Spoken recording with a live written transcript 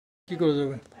কি করে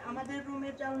যাবে? আমাদের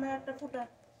রুমের জানলা একটা ফুটা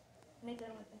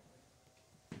নেটের মধ্যে।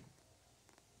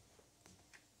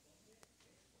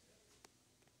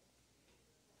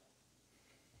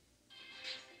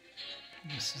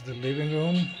 This is the living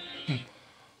room,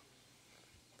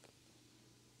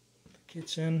 the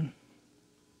kitchen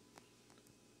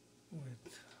with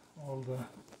all the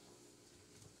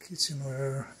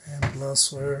kitchenware and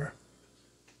glassware,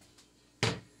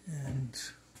 and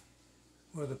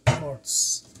where the pots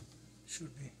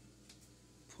should be.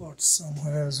 Pots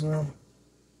somewhere as well.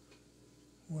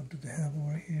 What do they have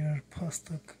over here?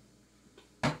 Pasta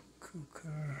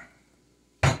cooker,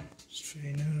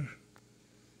 strainer,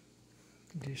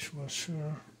 dishwasher.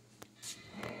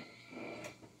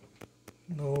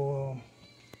 No,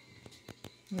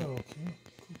 yeah, okay,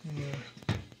 cooking here.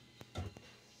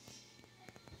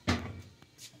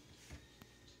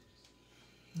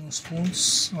 No spoons.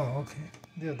 Oh, okay,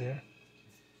 they're there.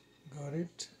 Got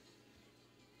it.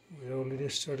 We already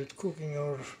started cooking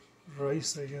our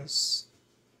rice, I guess.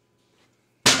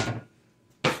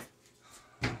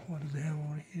 What do they have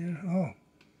over here? Oh,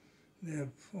 they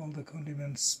have all the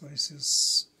condiments, spices,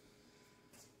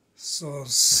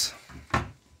 sauce,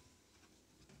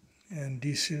 and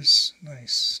dishes.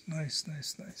 Nice, nice, nice,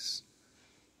 nice.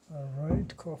 Alright,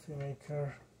 coffee maker.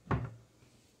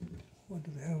 What do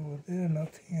they have over there?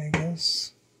 Nothing, I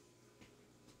guess.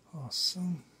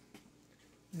 Awesome.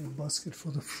 A basket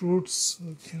for the fruits, so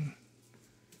we can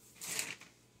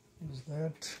use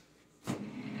that.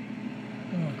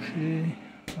 Okay,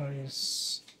 nice.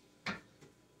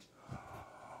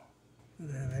 Do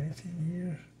they have anything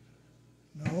here?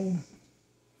 No.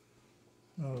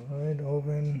 Alright,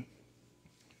 oven.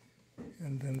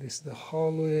 And then this is the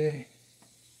hallway.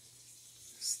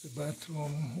 This is the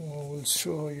bathroom. I will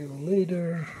show you later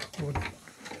what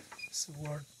is the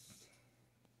word.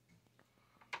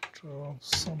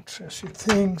 Some trashy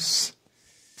things,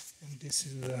 and this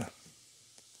is the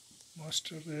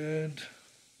master bed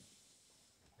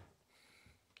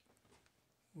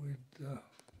with the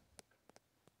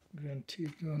Grand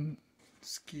Teton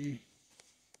ski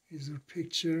resort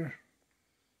picture,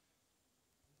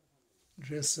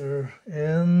 dresser,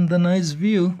 and the nice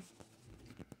view.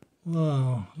 Wow,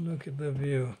 look at the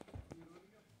view.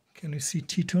 Can you see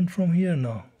Teton from here?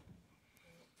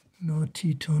 No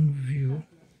Teton view.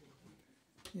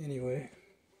 Anyway,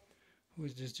 who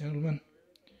is this gentleman?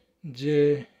 J.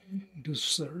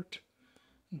 Dussert.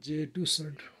 J.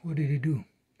 Dussert. What did he do?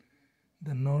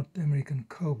 The North American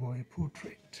cowboy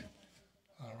portrait.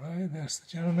 Alright, that's the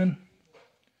gentleman.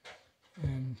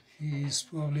 And he's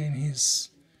probably in his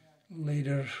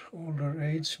later, older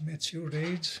age, matured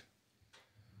age.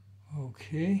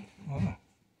 Okay. Wow.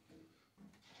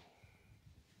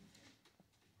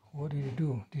 What did he do?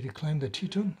 Did he climb the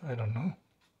Teton? I don't know.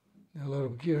 There are a lot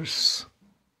of gears.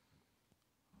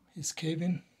 His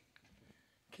cabin.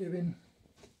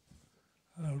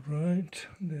 Alright,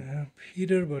 they have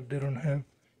heater, but they don't have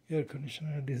air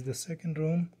conditioner. This is the second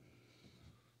room.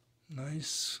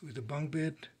 Nice, with a bunk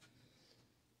bed.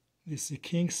 This is a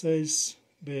king size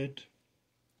bed.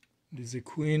 This is a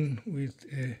queen with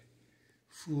a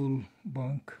full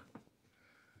bunk.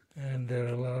 And there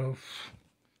are a lot of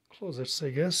closets, I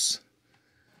guess.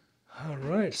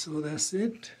 Alright, so that's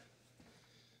it.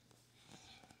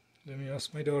 Let me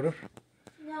ask my daughter.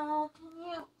 No, can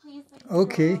you please?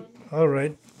 Okay, all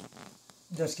right.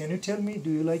 Just can you tell me, do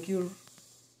you like your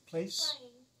place? Fine.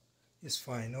 It's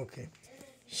fine, okay.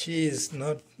 She is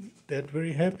not that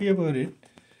very happy about it.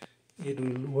 It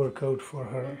will work out for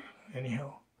her anyhow.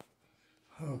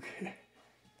 Okay.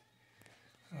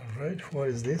 All right, what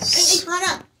is this?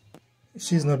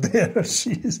 She's not there.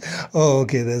 She's. Oh,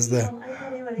 okay, that's the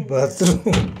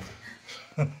bathroom.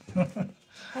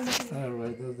 All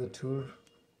right, that's the tour.